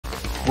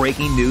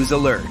breaking news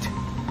alert.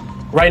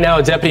 Right now,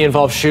 a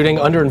deputy-involved shooting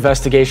under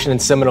investigation in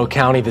Seminole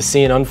County. The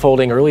scene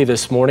unfolding early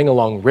this morning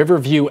along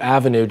Riverview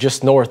Avenue,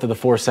 just north of the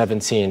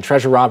 417.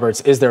 Treasure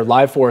Roberts is there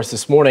live for us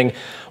this morning.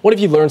 What have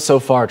you learned so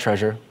far,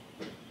 Treasure?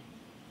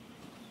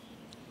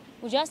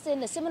 Well, Justin,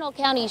 the Seminole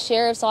County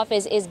Sheriff's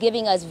Office is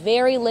giving us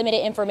very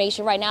limited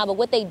information right now, but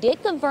what they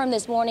did confirm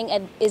this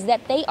morning is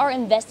that they are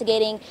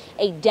investigating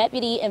a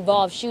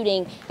deputy-involved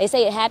shooting. They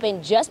say it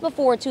happened just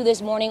before 2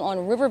 this morning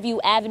on Riverview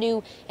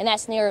Avenue, and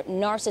that's near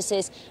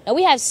Narcissus. Now,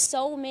 we have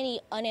so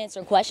many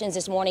unanswered questions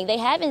this morning. They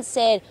haven't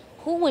said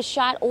who was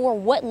shot or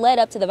what led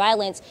up to the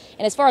violence.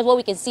 And as far as what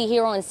we can see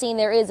here on scene,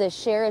 there is a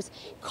sheriff's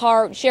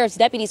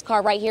deputy's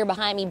car right here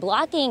behind me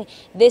blocking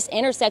this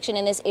intersection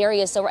in this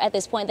area. So at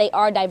this point, they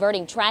are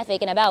diverting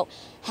traffic. And about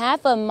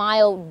half a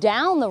mile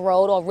down the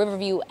road on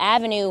Riverview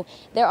Avenue,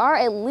 there are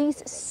at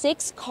least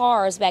 6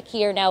 cars back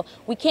here. Now,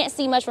 we can't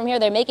see much from here.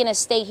 They're making us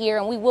stay here,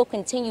 and we will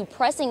continue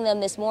pressing them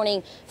this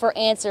morning for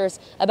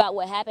answers about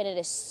what happened. And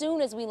as soon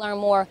as we learn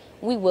more,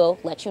 we will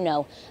let you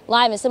know.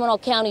 Live in Seminole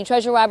County,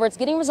 Treasure Roberts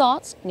getting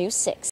results, News 6.